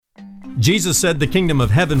Jesus said the kingdom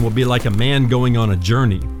of heaven will be like a man going on a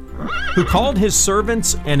journey, who called his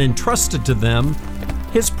servants and entrusted to them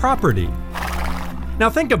his property. Now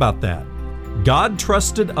think about that. God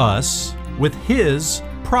trusted us with his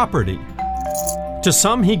property. To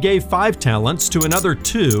some he gave 5 talents, to another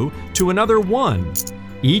 2, to another 1,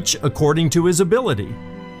 each according to his ability.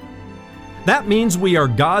 That means we are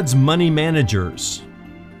God's money managers.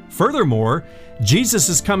 Furthermore, Jesus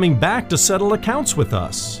is coming back to settle accounts with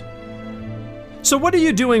us. So what are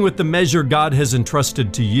you doing with the measure God has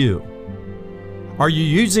entrusted to you? Are you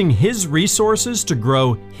using his resources to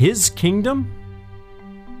grow his kingdom?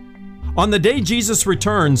 On the day Jesus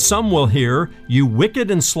returns, some will hear, "You wicked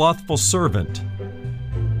and slothful servant."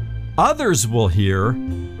 Others will hear,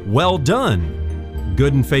 "Well done,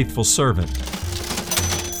 good and faithful servant."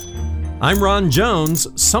 I'm Ron Jones.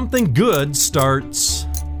 Something Good starts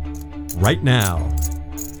right now.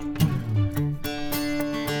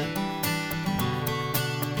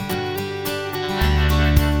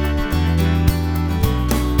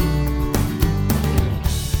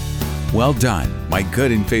 Well done, my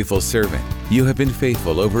good and faithful servant. You have been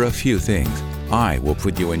faithful over a few things. I will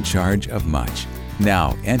put you in charge of much.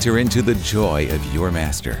 Now enter into the joy of your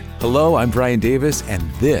master. Hello, I'm Brian Davis, and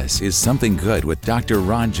this is Something Good with Dr.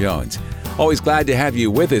 Ron Jones. Always glad to have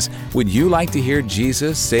you with us. Would you like to hear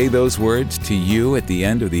Jesus say those words to you at the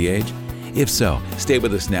end of the age? If so, stay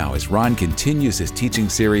with us now as Ron continues his teaching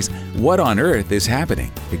series, What on Earth is Happening?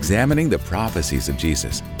 Examining the prophecies of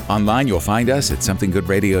Jesus. Online, you'll find us at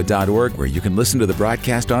somethinggoodradio.org, where you can listen to the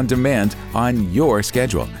broadcast on demand on your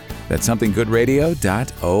schedule. That's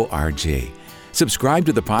somethinggoodradio.org. Subscribe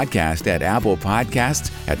to the podcast at Apple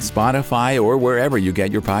Podcasts, at Spotify, or wherever you get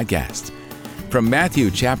your podcasts. From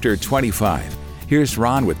Matthew chapter 25, here's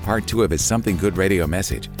Ron with part 2 of his Something Good Radio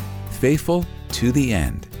message, Faithful to the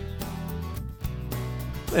End.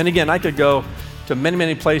 And again, I could go to many,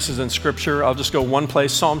 many places in Scripture. I'll just go one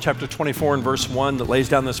place, Psalm chapter 24 and verse 1, that lays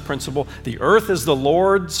down this principle. The earth is the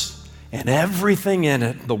Lord's and everything in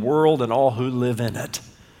it, the world and all who live in it.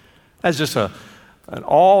 That's just an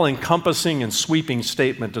all-encompassing and sweeping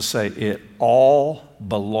statement to say it all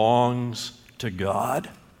belongs to God.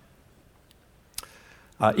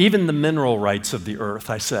 Even the mineral rights of the earth,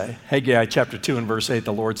 I say. Haggai chapter 2 and verse 8,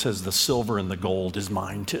 the Lord says, the silver and the gold is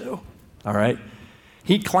mine too. All right?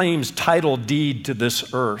 He claims title deed to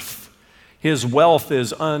this earth. His wealth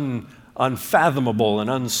is unfathomable and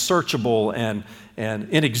unsearchable and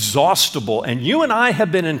inexhaustible. And you and I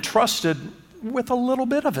have been entrusted with a little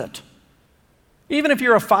bit of it. Even if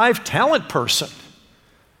you're a 5-talent person,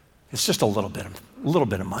 it's just a little bit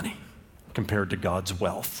of money compared to God's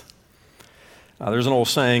wealth. There's an old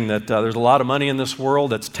saying that there's a lot of money in this world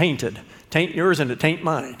that's tainted. Taint yours and it taint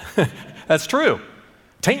mine. That's true.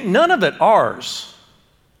 Taint none of it ours.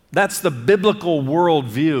 That's the biblical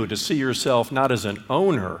worldview, to see yourself not as an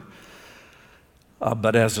owner,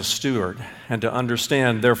 but as a steward, and to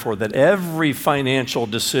understand, therefore, that every financial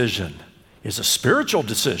decision is a spiritual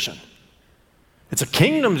decision. It's a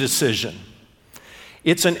kingdom decision.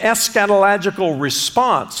 It's an eschatological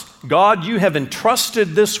response. God, you have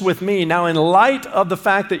entrusted this with me. Now, in light of the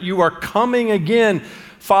fact that you are coming again,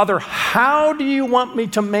 Father, how do you want me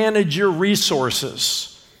to manage your resources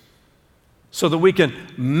so that we can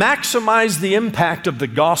maximize the impact of the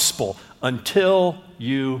gospel until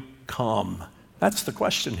you come? That's the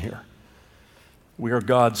question here. We are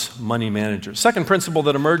God's money managers. Second principle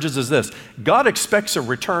that emerges is this: God expects a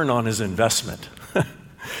return on his investment.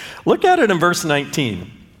 Look at it in verse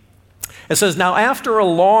 19. It says, now after a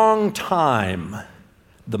long time,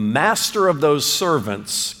 the master of those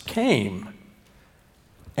servants came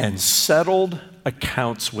and settled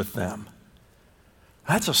accounts with them.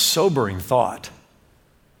 That's a sobering thought.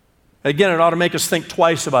 Again, it ought to make us think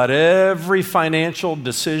twice about every financial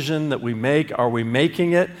decision that we make. Are we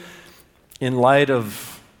making it in light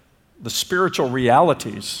of the spiritual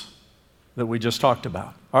realities that we just talked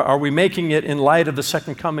about? Are we making it in light of the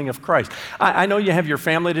second coming of Christ? I know you have your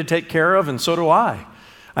family to take care of, and so do I.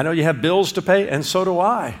 I know you have bills to pay, and so do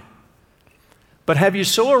I. But have you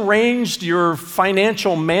so arranged your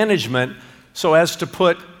financial management so as to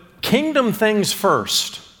put kingdom things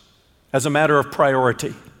first as a matter of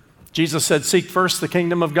priority? Jesus said, seek first the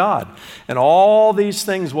kingdom of God, and all these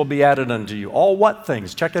things will be added unto you. All what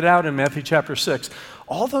things? Check it out in Matthew chapter 6.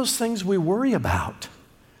 All those things we worry about.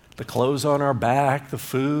 The clothes on our back, the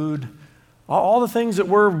food, all the things that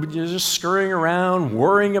we're just scurrying around,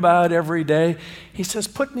 worrying about every day. He says,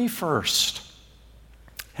 put me first.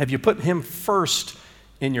 Have you put him first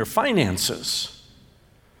in your finances?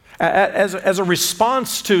 As a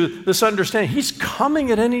response to this understanding, he's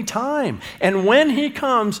coming at any time. And when he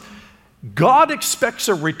comes, God expects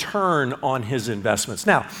a return on his investments.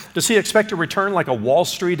 Now, does he expect a return like a Wall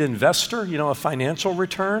Street investor, a financial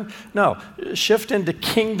return? No, shift into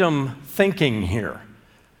kingdom thinking here.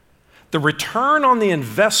 The return on the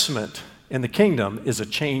investment in the kingdom is a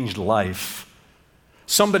changed life.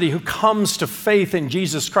 Somebody who comes to faith in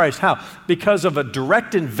Jesus Christ. How? Because of a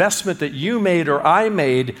direct investment that you made or I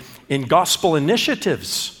made in gospel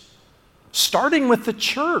initiatives, starting with the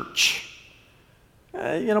church.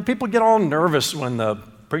 People get all nervous when the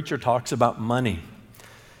preacher talks about money.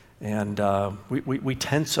 And we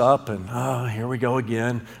tense up and, here we go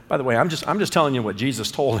again. By the way, I'm just telling you what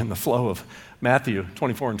Jesus told in the flow of Matthew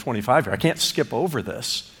 24 and 25 here. I can't skip over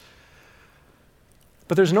this.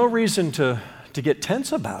 But there's no reason to get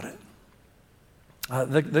tense about it.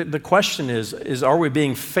 The question is are we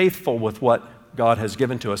being faithful with what God has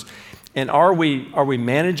given to us? And are we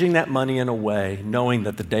managing that money in a way knowing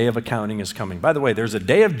that the day of accounting is coming? By the way, there's a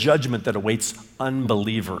day of judgment that awaits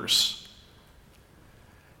unbelievers.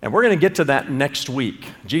 And we're going to get to that next week.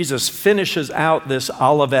 Jesus finishes out this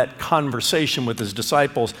Olivet conversation with his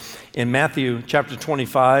disciples in Matthew chapter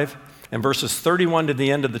 25 and verses 31 to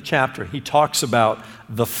the end of the chapter. He talks about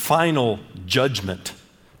the final judgment.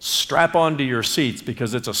 Strap onto your seats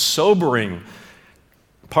because it's a sobering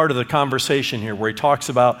part of the conversation here where he talks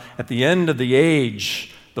about at the end of the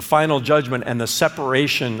age, the final judgment and the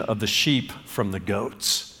separation of the sheep from the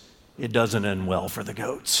goats. It doesn't end well for the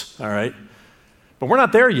goats, all right? But we're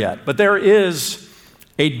not there yet. But there is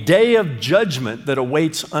a day of judgment that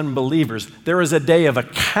awaits unbelievers. There is a day of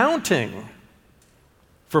accounting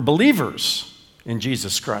for believers in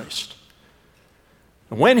Jesus Christ.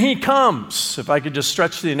 When he comes, if I could just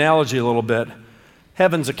stretch the analogy a little bit,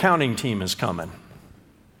 heaven's accounting team is coming.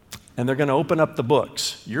 And they're going to open up the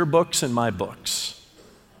books, your books and my books.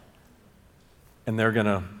 And they're going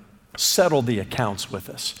to settle the accounts with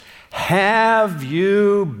us. Have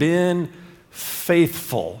you been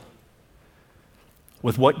faithful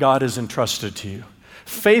with what God has entrusted to you?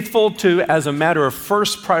 Faithful to, as a matter of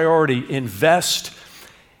first priority, invest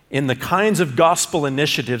in the kinds of gospel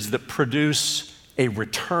initiatives that produce a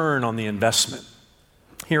return on the investment.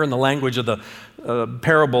 Here in the language of the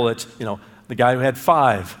parable, it's, the guy who had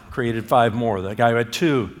 5 created 5 more. The guy who had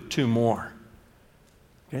 2 more.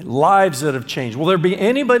 Okay? Lives that have changed. Will there be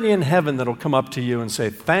anybody in heaven that'll come up to you and say,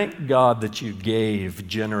 thank God that you gave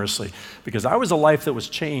generously, because I was a life that was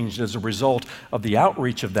changed as a result of the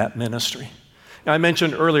outreach of that ministry. Now, I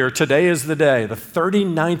mentioned earlier, today is the day, the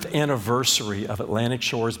 39th anniversary of Atlantic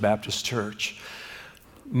Shores Baptist Church.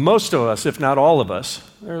 Most of us, if not all of us,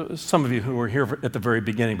 there are some of you who were here at the very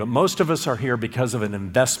beginning, but most of us are here because of an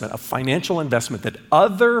investment, a financial investment that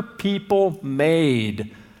other people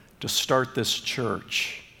made to start this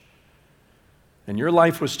church. And your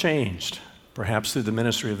life was changed, perhaps through the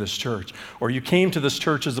ministry of this church. Or you came to this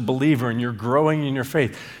church as a believer and you're growing in your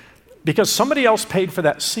faith because somebody else paid for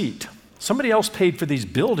that seat. Somebody else paid for these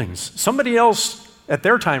buildings. Somebody else at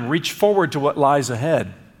their time reached forward to what lies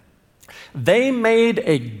ahead. They made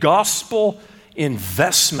a gospel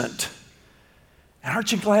investment. And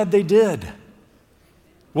aren't you glad they did?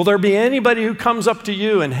 Will there be anybody who comes up to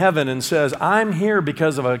you in heaven and says, I'm here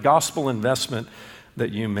because of a gospel investment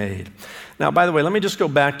that you made? Now, by the way, let me just go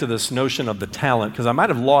back to this notion of the talent, because I might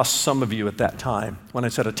have lost some of you at that time when I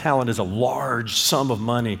said a talent is a large sum of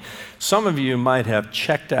money. Some of you might have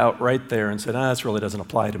checked out right there and said, this really doesn't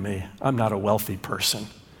apply to me. I'm not a wealthy person.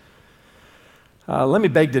 Let me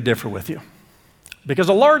beg to differ with you. Because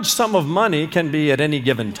a large sum of money can be at any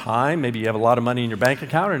given time. Maybe you have a lot of money in your bank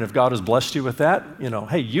account, and if God has blessed you with that,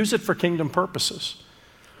 hey, use it for kingdom purposes.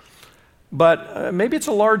 But maybe it's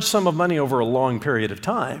a large sum of money over a long period of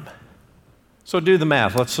time. So do the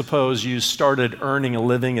math. Let's suppose you started earning a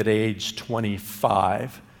living at age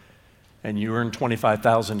 25, and you earned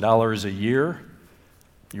 $25,000 a year.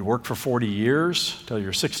 You worked for 40 years till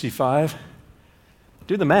you're 65.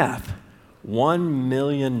 Do the math. $1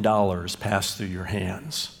 million passed through your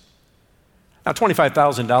hands. Now,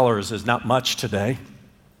 $25,000 is not much today.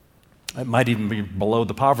 It might even be below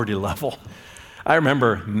the poverty level. I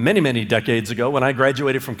remember many, many decades ago when I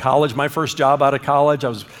graduated from college, my first job out of college,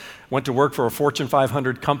 went to work for a Fortune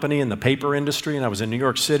 500 company in the paper industry, and I was in New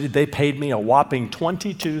York City. They paid me a whopping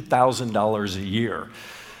 $22,000 a year.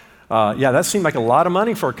 That seemed like a lot of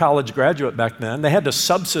money for a college graduate back then. They had to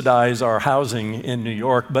subsidize our housing in New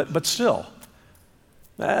York, but still,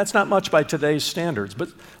 that's not much by today's standards. But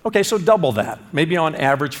okay, so double that. Maybe on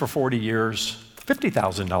average for 40 years,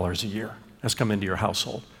 $50,000 a year has come into your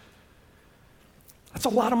household. That's a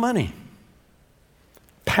lot of money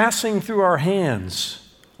passing through our hands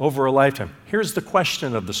over a lifetime. Here's the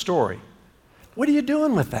question of the story. What are you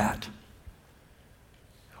doing with that?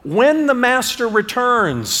 When the master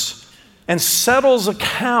returns and settles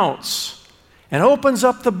accounts and opens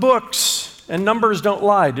up the books, and numbers don't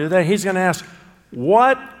lie, do they? He's going to ask,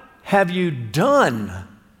 what have you done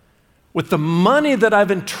with the money that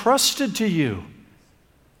I've entrusted to you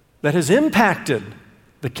that has impacted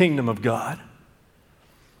the kingdom of God?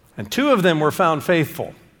 And 2 of them were found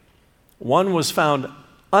faithful. One was found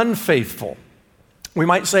unfaithful. We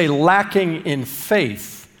might say lacking in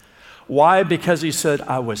faith. Why? Because he said,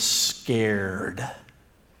 I was scared.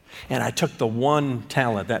 And I took the 1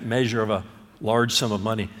 talent, that measure of a large sum of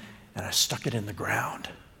money, and I stuck it in the ground.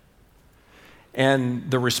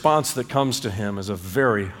 And the response that comes to him is a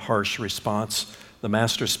very harsh response. The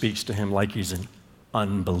master speaks to him like he's an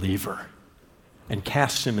unbeliever and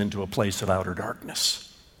casts him into a place of outer darkness.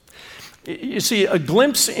 You see, a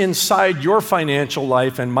glimpse inside your financial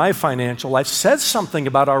life and my financial life says something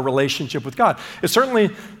about our relationship with God. It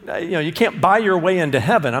certainly, you can't buy your way into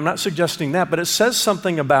heaven. I'm not suggesting that, but it says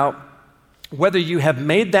something about whether you have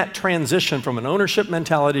made that transition from an ownership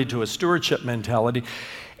mentality to a stewardship mentality.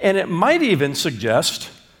 And it might even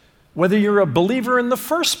suggest whether you're a believer in the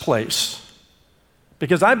first place.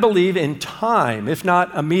 Because I believe in time, if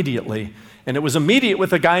not immediately, and it was immediate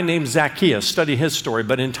with a guy named Zacchaeus, study his story,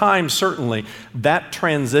 but in time, certainly, that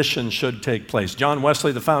transition should take place. John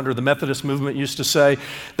Wesley, the founder of the Methodist movement, used to say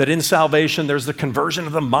that in salvation, there's the conversion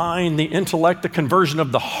of the mind, the intellect, the conversion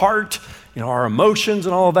of the heart, our emotions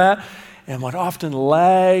and all of that. And what often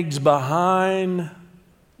lags behind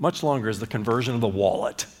much longer is the conversion of the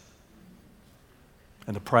wallet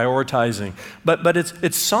and the prioritizing. But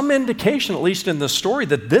it's some indication, at least in the story,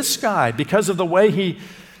 that this guy, because of the way he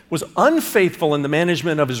was unfaithful in the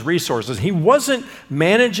management of his resources. He wasn't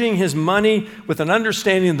managing his money with an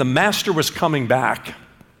understanding the master was coming back.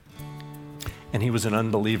 And he was an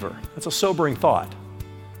unbeliever. That's a sobering thought.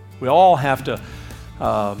 We all have to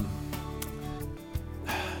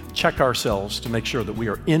check ourselves to make sure that we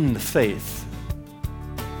are in the faith.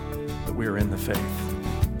 That we are in the faith.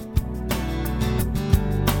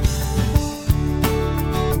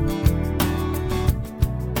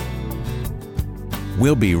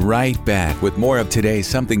 We'll be right back with more of today's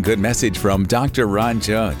Something Good message from Dr. Ron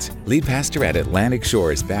Jones, lead pastor at Atlantic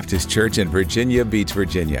Shores Baptist Church in Virginia Beach,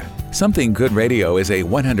 Virginia. Something Good Radio is a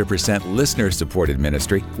 100% listener-supported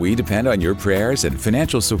ministry. We depend on your prayers and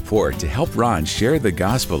financial support to help Ron share the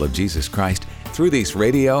gospel of Jesus Christ through these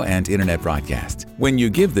radio and internet broadcasts. When you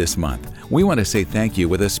give this month, we want to say thank you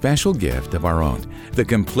with a special gift of our own, the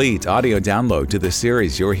complete audio download to the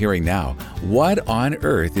series you're hearing now, What on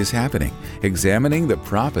Earth is Happening? Examining the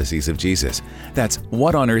Prophecies of Jesus. That's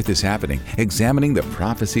What on Earth is Happening? Examining the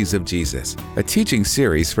Prophecies of Jesus. A teaching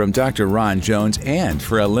series from Dr. Ron Jones, and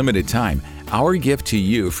for a limited time, our gift to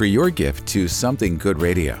you for your gift to Something Good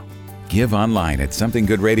Radio. Give online at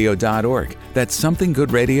somethinggoodradio.org. That's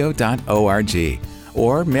somethinggoodradio.org.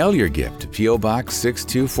 Or mail your gift to P.O. Box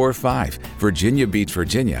 6245, Virginia Beach,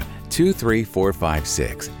 Virginia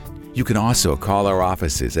 23456. You can also call our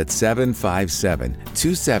offices at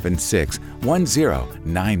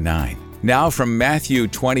 757-276-1099. Now from Matthew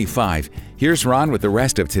 25, here's Ron with the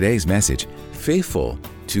rest of today's message, Faithful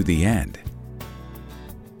to the End.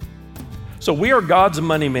 So we are God's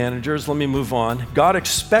money managers. Let me move on. God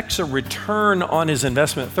expects a return on his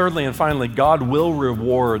investment. Thirdly and finally, God will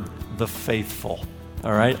reward the faithful.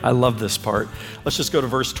 All right, I love this part. Let's just go to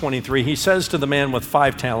verse 23. He says to the man with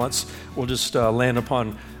 5 talents, we'll just land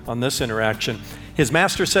on this interaction. His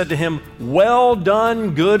master said to him, well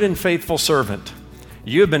done, good and faithful servant.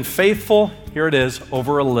 You have been faithful, here it is,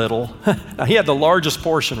 over a little. Now, he had the largest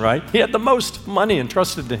portion, right? He had the most money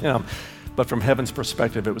entrusted to him. But from heaven's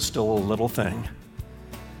perspective, it was still a little thing.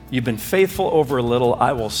 You've been faithful over a little,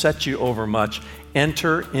 I will set you over much.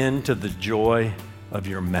 Enter into the joy of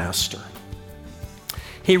your master.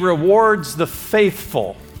 He rewards the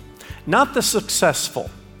faithful, not the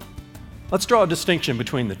successful. Let's draw a distinction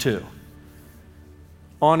between the two.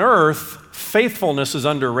 On earth, faithfulness is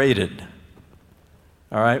underrated.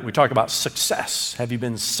 All right, we talk about success. Have you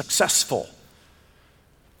been successful?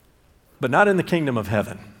 But not in the kingdom of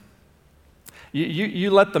heaven.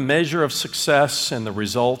 You let the measure of success and the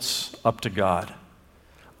results up to God.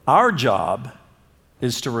 Our job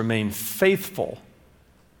is to remain faithful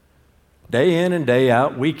day in and day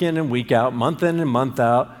out, week in and week out, month in and month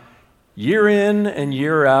out, year in and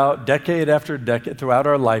year out, decade after decade, throughout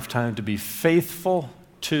our lifetime, to be faithful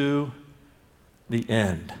to the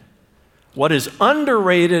end. What is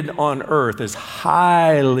underrated on earth is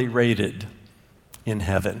highly rated in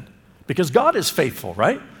heaven. Because God is faithful,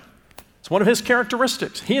 right? It's one of his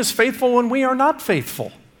characteristics. He is faithful when we are not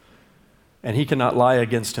faithful. and he cannot lie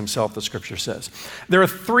against himself, the scripture says. There are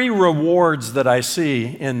 3 rewards that I see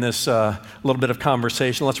in this little bit of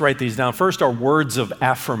conversation. Let's write these down. First are words of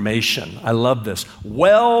affirmation. I love this.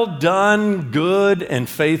 Well done, good and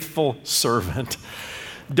faithful servant.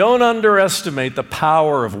 Don't underestimate the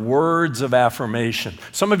power of words of affirmation.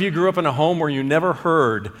 Some of you grew up in a home where you never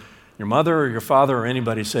heard your mother or your father or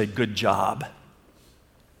anybody say, good job.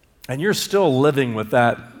 And you're still living with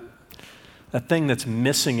that thing that's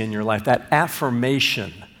missing in your life, that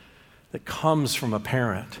affirmation that comes from a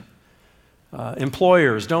parent.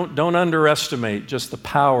 Employers, don't underestimate just the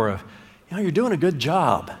power of, you're doing a good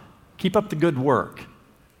job. Keep up the good work.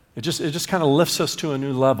 It just kind of lifts us to a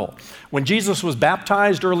new level. When Jesus was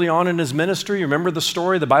baptized early on in his ministry, you remember the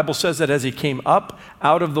story? The Bible says that as he came up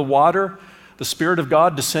out of the water, the Spirit of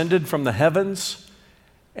God descended from the heavens,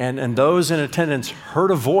 and those in attendance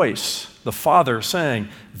heard a voice, the Father saying,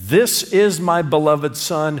 "This is my beloved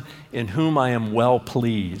Son, in whom I am well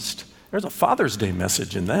pleased." There's a Father's Day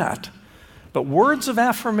message in that. But words of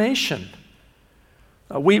affirmation.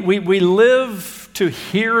 We live to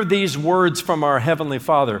hear these words from our Heavenly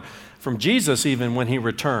Father, from Jesus even when he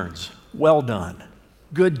returns. Well done.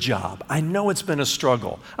 Good job. I know it's been a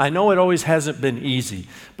struggle. I know it always hasn't been easy,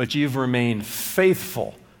 but you've remained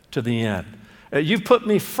faithful to the end. You've put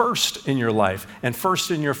me first in your life and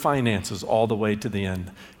first in your finances all the way to the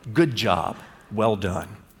end. Good job. Well done.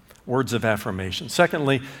 Words of affirmation.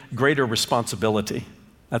 Secondly, greater responsibility.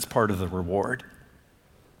 That's part of the reward.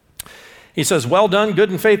 He says, well done, good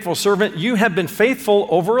and faithful servant. You have been faithful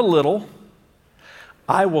over a little.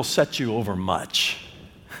 I will set you over much.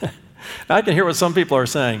 Now, I can hear what some people are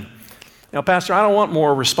saying. Pastor, I don't want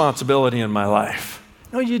more responsibility in my life.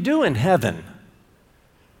 No, you do in heaven.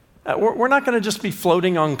 We're not going to just be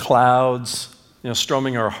floating on clouds,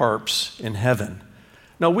 strumming our harps in heaven.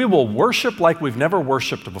 No, we will worship like we've never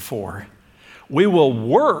worshiped before. We will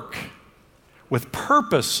work with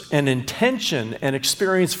purpose and intention and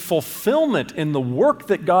experience fulfillment in the work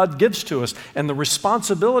that God gives to us and the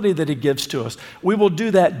responsibility that he gives to us. We will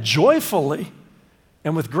do that joyfully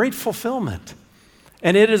and with great fulfillment.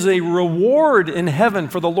 And it is a reward in heaven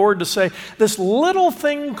for the Lord to say, this little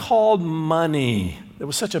thing called money, that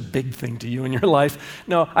was such a big thing to you in your life.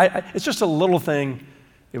 No, it's just a little thing.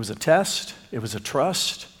 It was a test. It was a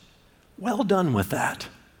trust. Well done with that.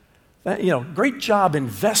 Great job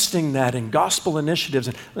investing that in gospel initiatives.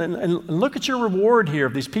 And look at your reward here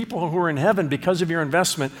of these people who are in heaven because of your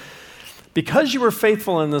investment. Because you were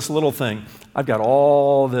faithful in this little thing, I've got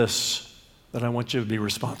all this that I want you to be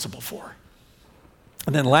responsible for.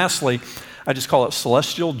 And then lastly, I just call it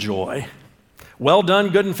celestial joy. Well done,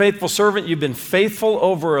 good and faithful servant. You've been faithful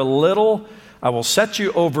over a little. I will set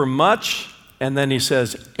you over much. And then he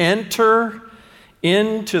says, enter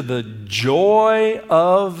into the joy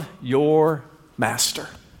of your master.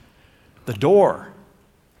 The door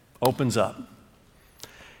opens up,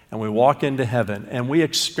 and we walk into heaven, and we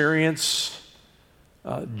experience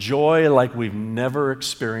joy like we've never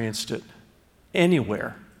experienced it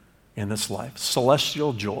anywhere in this life.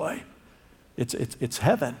 Celestial joy. It's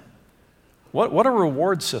heaven. What a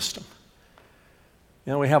reward system.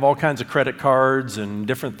 We have all kinds of credit cards and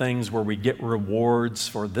different things where we get rewards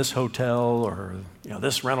for this hotel or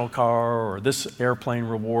this rental car or this airplane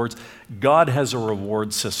rewards. God has a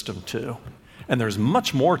reward system too. And there's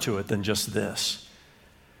much more to it than just this.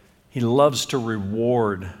 He loves to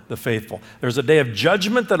reward the faithful. There's a day of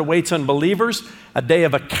judgment that awaits unbelievers, a day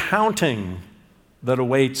of accounting that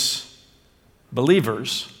awaits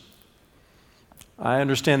believers. I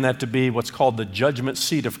understand that to be what's called the judgment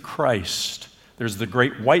seat of Christ. There's the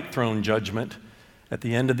great white throne judgment at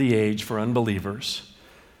the end of the age for unbelievers.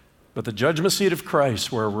 But the judgment seat of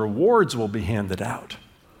Christ where rewards will be handed out.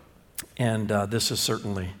 And this is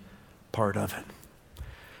certainly part of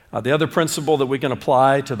it. The other principle that we can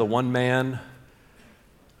apply to the one man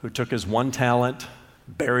who took his one talent,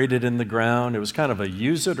 buried it in the ground, it was kind of a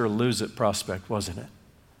use it or lose it prospect, wasn't it?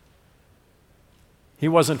 He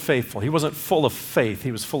wasn't faithful. He wasn't full of faith.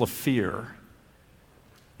 He was full of fear.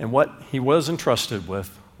 And what he was entrusted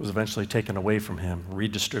with was eventually taken away from him,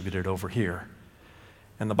 redistributed over here.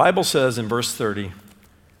 And the Bible says in verse 30,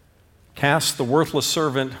 cast the worthless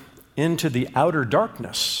servant into the outer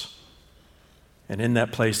darkness, and in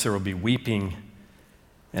that place there will be weeping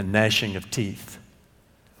and gnashing of teeth.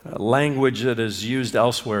 Language that is used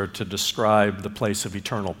elsewhere to describe the place of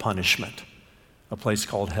eternal punishment, a place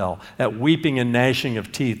called hell. That weeping and gnashing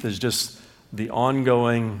of teeth is just the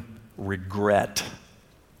ongoing regret.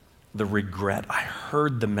 The regret. I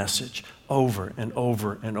heard the message over and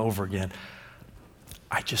over and over again.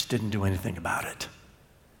 I just didn't do anything about it.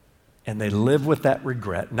 And they live with that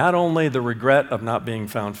regret. Not only the regret of not being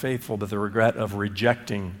found faithful, but the regret of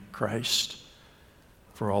rejecting Christ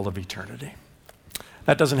for all of eternity.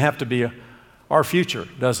 That doesn't have to be our future,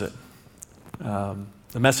 does it?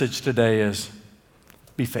 The message today is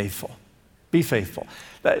be faithful. Be faithful.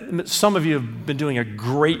 Some of you have been doing a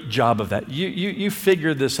great job of that. You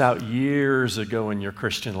figured this out years ago in your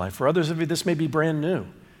Christian life. For others of you, this may be brand new.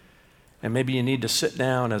 And maybe you need to sit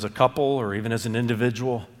down as a couple or even as an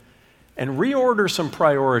individual and reorder some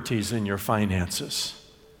priorities in your finances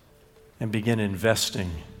and begin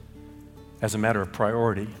investing as a matter of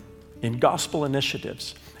priority in gospel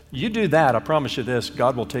initiatives. You do that, I promise you this,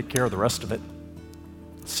 God will take care of the rest of it.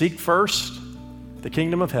 Seek first the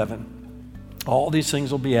kingdom of heaven. All these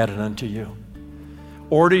things will be added unto you.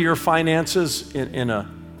 Order your finances in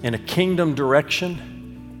a kingdom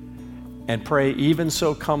direction and pray, even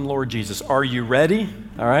so come Lord Jesus. Are you ready?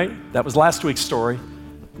 All right, that was last week's story.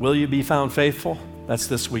 Will you be found faithful? That's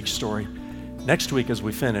this week's story. Next week as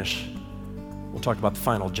we finish, we'll talk about the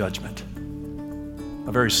final judgment.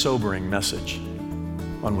 A very sobering message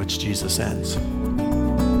on which Jesus ends.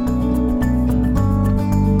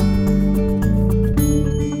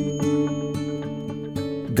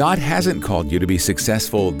 God hasn't called you to be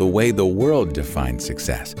successful the way the world defines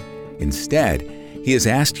success. Instead, He has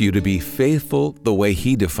asked you to be faithful the way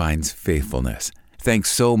He defines faithfulness.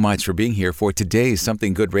 Thanks so much for being here for today's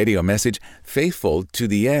Something Good radio message, Faithful to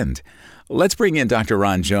the End. Let's bring in Dr.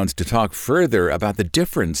 Ron Jones to talk further about the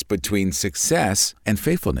difference between success and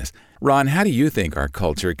faithfulness. Ron, how do you think our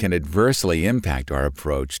culture can adversely impact our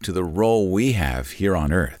approach to the role we have here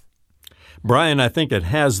on earth? Brian, I think it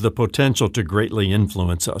has the potential to greatly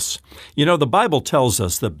influence us. You know, the Bible tells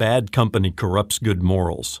us that bad company corrupts good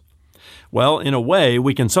morals. Well, in a way,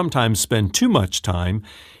 we can sometimes spend too much time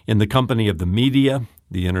in the company of the media,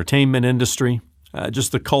 the entertainment industry,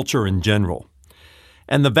 just the culture in general.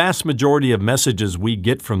 And the vast majority of messages we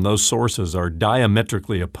get from those sources are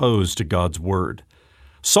diametrically opposed to God's Word.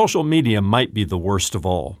 Social media might be the worst of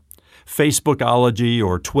all. Facebookology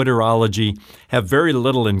or Twitterology have very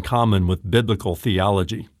little in common with biblical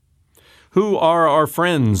theology. Who are our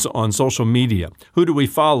friends on social media? Who do we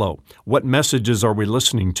follow? What messages are we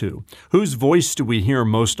listening to? Whose voice do we hear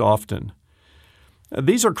most often?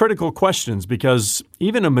 These are critical questions because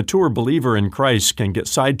even a mature believer in Christ can get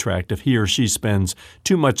sidetracked if he or she spends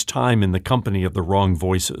too much time in the company of the wrong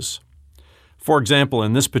voices. For example,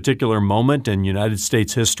 in this particular moment in United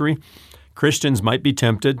States history, Christians might be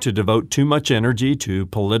tempted to devote too much energy to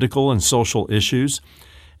political and social issues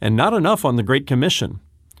and not enough on the Great Commission.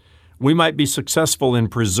 We might be successful in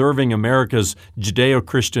preserving America's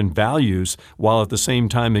Judeo-Christian values while at the same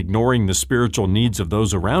time ignoring the spiritual needs of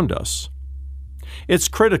those around us. It's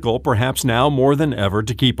critical, perhaps now more than ever,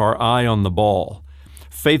 to keep our eye on the ball.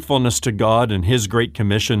 Faithfulness to God and His Great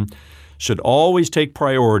Commission should always take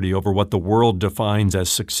priority over what the world defines as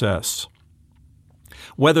success.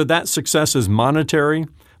 Whether that success is monetary,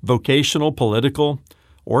 vocational, political,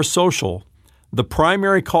 or social, the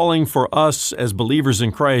primary calling for us as believers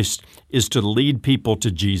in Christ is to lead people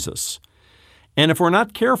to Jesus. And if we're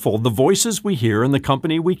not careful, the voices we hear and the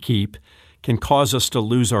company we keep can cause us to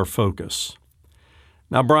lose our focus.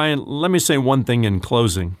 Now, Brian, let me say one thing in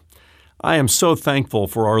closing. I am so thankful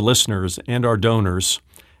for our listeners and our donors.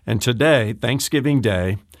 And today, Thanksgiving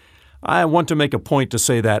Day, I want to make a point to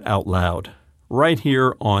say that out loud, right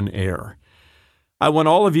here on air. I want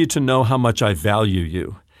all of you to know how much I value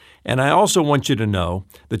you. And I also want you to know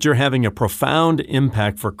that you're having a profound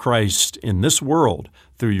impact for Christ in this world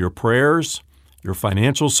through your prayers, your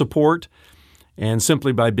financial support, and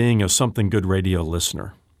simply by being a Something Good radio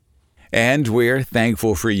listener. And we're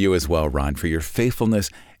thankful for you as well, Ron, for your faithfulness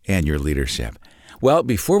and your leadership. Well,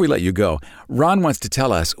 before we let you go, Ron wants to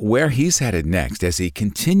tell us where he's headed next as he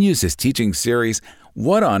continues his teaching series,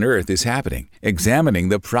 What on Earth is Happening? Examining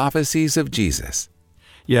the Prophecies of Jesus.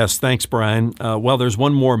 Yes, thanks, Brian. Well, there's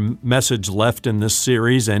one more message left in this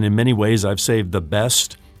series, and in many ways I've saved the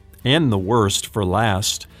best and the worst for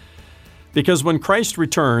last. Because when Christ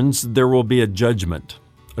returns, there will be a judgment,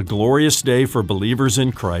 a glorious day for believers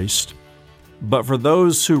in Christ. But for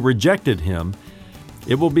those who rejected Him,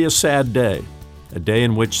 it will be a sad day, a day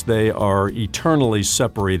in which they are eternally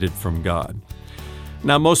separated from God.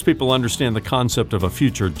 Now, most people understand the concept of a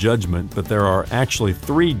future judgment, but there are actually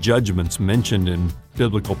 3 judgments mentioned in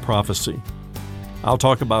biblical prophecy. I'll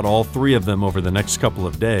talk about all 3 of them over the next couple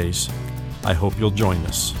of days. I hope you'll join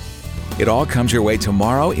us. It all comes your way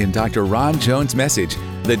tomorrow in Dr. Ron Jones' message,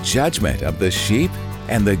 The Judgment of the Sheep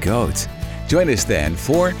and the Goats. Join us then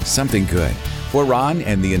for Something Good. For Ron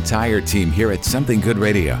and the entire team here at Something Good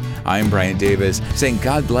Radio, I'm Brian Davis saying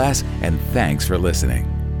God bless and thanks for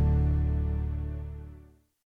listening.